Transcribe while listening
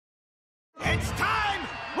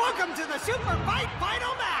Welcome to the Super Fight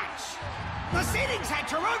Final Match! The seedings had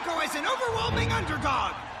Toronto as an overwhelming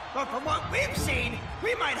underdog, but from what we've seen,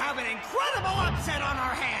 we might have an incredible upset on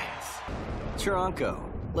our hands! Toronto,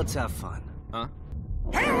 let's have fun. Huh?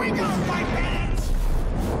 Here we go, fight fans!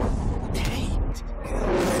 Hey!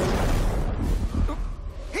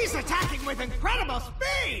 He's attacking with incredible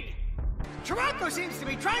speed! Toronto seems to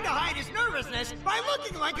be trying to hide his nervousness by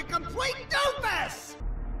looking like a complete doofus!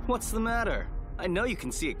 What's the matter? I know you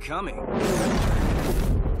can see it coming. A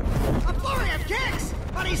flurry of kicks,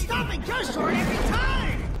 but he's stopping just short every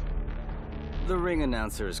time! The ring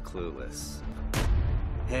announcer is clueless.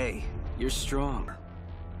 Hey, you're strong.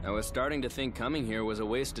 I was starting to think coming here was a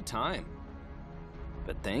waste of time.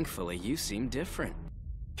 But thankfully, you seem different.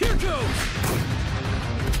 Here goes!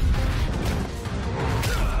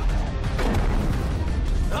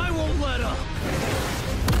 I won't let up!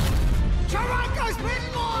 Toronto's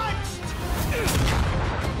been launched!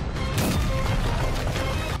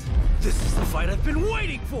 This is the fight I've been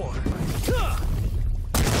waiting for!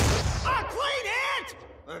 A clean hit!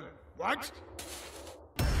 What?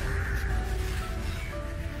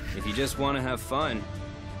 If you just want to have fun,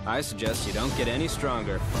 I suggest you don't get any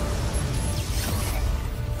stronger.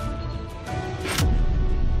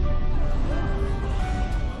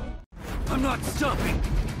 I'm not stopping!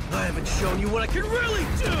 I haven't shown you what I can really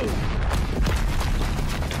do!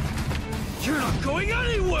 You're not going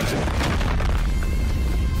anywhere!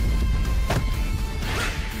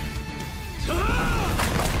 Oh,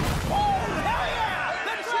 hell yeah!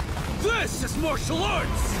 This is martial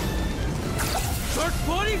arts! Shark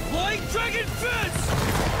Body Flying Dragon Fist!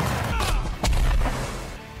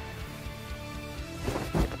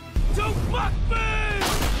 Don't mock me!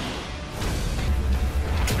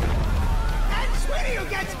 And Suiryu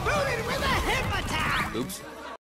gets booted with a hip attack! Oops.